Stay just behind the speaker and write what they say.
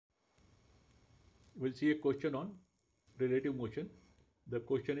We'll see a question on relative motion. The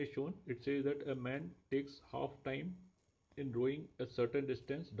question is shown. It says that a man takes half time in rowing a certain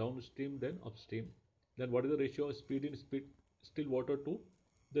distance downstream than upstream. Then what is the ratio of speed in still water to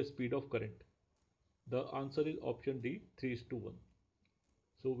the speed of current? The answer is option D, 3:1.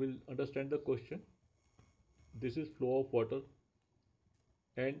 So we'll understand the question. This is flow of water,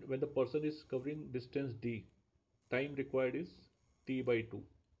 and when the person is covering distance d, time required is t by 2,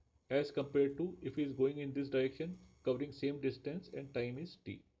 as compared to if he is going in this direction covering same distance and time is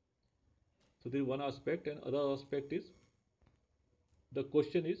t. So this is one aspect, and other aspect is the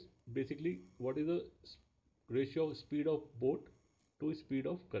question is basically what is the ratio of speed of boat to speed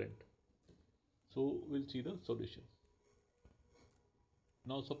of current. So we'll see the solution.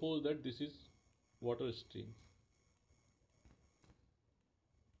 Now suppose that this is water stream.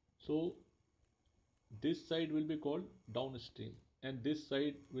 So this side will be called downstream and this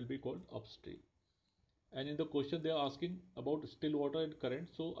side will be called upstream. And in the question they are asking about still water and current,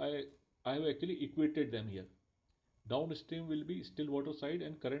 so I have actually equated them here. Downstream will be still water side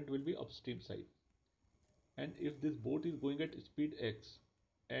and current will be upstream side. And if this boat is going at speed x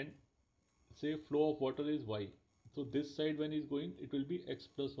and say flow of water is y, so this side when is going it will be x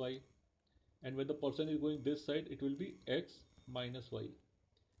plus y, and when the person is going this side it will be x minus y.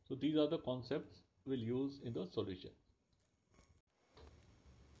 So these are the concepts we'll use in the solution.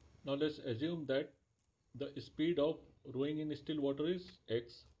 Now let's assume that the speed of rowing in still water is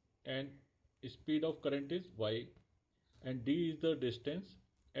x and speed of current is y, and d is the distance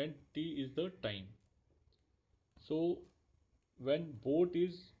and t is the time. So when boat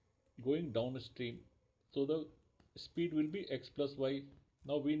is going downstream, so the speed will be x plus y.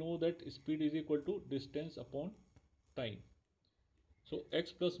 Now we know that speed is equal to distance upon time. So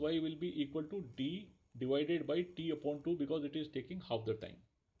x plus y will be equal to d divided by t upon 2 because it is taking half the time.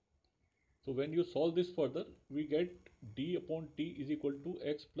 So when you solve this further, we get d upon t is equal to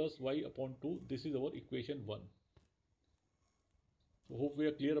x plus y upon 2. This is our equation 1. So hope we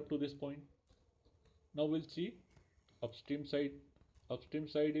are clear up to this point. Now we'll see upstream side. Upstream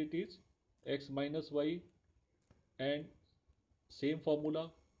side it is x minus y and same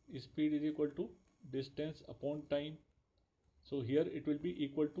formula, speed is equal to distance upon time. So here it will be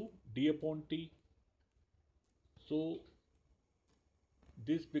equal to d upon t. So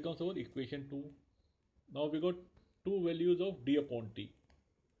this becomes our equation 2. Now we got two values of d upon t.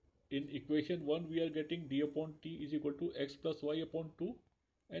 In equation 1 we are getting d upon t is equal to x plus y upon 2,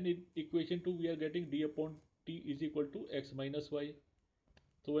 and in equation 2 we are getting d upon t is equal to x minus y.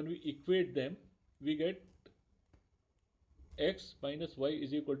 So when we equate them we get x minus y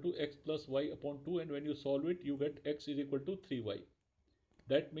is equal to x plus y upon 2, and when you solve it you get x is equal to 3y.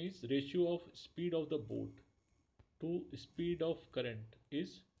 That means ratio of speed of the boat to speed of current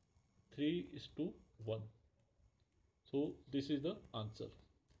is 3:1. So this is the answer.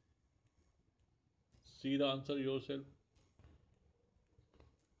 See the answer yourself.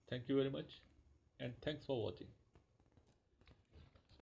 Thank you very much and thanks for watching.